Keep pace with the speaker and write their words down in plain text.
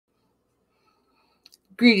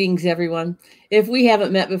Greetings, everyone. If we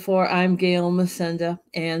haven't met before, I'm Gail Masenda,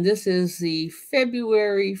 and this is the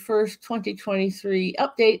February 1st, 2023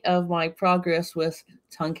 update of my progress with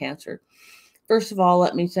tongue cancer. First of all,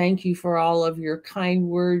 let me thank you for all of your kind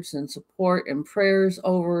words and support and prayers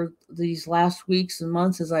over these last weeks and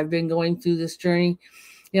months as I've been going through this journey.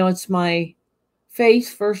 You know, it's my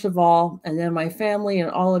faith, first of all, and then my family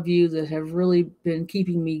and all of you that have really been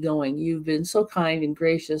keeping me going. You've been so kind and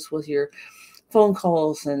gracious with your phone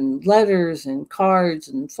calls and letters and cards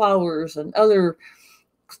and flowers and other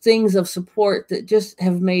things of support that just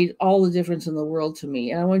have made all the difference in the world to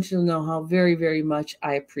me. And I want you to know how very, very much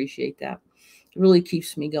I appreciate that. It really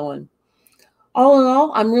keeps me going. All in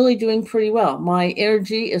all, I'm really doing pretty well. My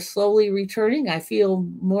energy is slowly returning. I feel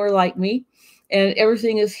more like me, and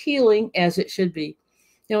everything is healing as it should be.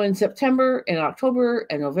 You know, in September and October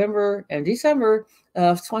and November and December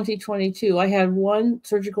of 2022, I had one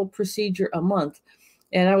surgical procedure a month.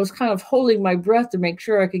 And I was kind of holding my breath to make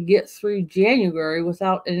sure I could get through January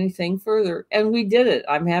without anything further. And we did it.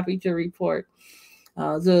 I'm happy to report.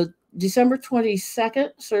 The December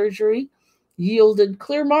 22nd surgery yielded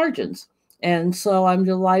clear margins. And so I'm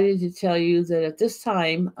delighted to tell you that at this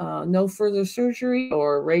time, no further surgery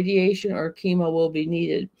or radiation or chemo will be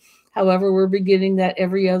needed. However, we're beginning that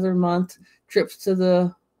every other month trips to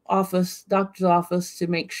the office, doctor's office, to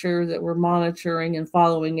make sure that we're monitoring and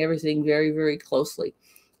following everything very, very closely.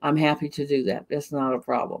 I'm happy to do that. That's not a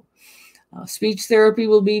problem. Speech therapy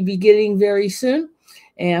will be beginning very soon,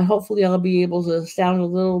 and hopefully I'll be able to sound a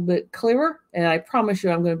little bit clearer, and I promise you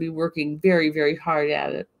I'm going to be working very, very hard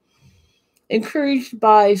at it. Encouraged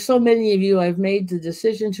by so many of you, I've made the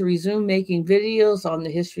decision to resume making videos on the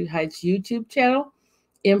History Heights YouTube channel.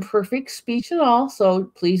 Imperfect speech and all, so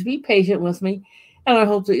please be patient with me, and I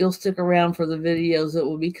hope that you'll stick around for the videos that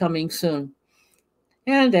will be coming soon.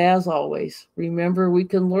 And as always, remember we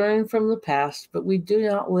can learn from the past, but we do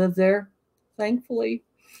not live there, thankfully.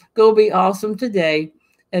 Go be awesome today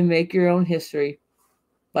and make your own history.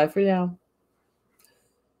 Bye for now.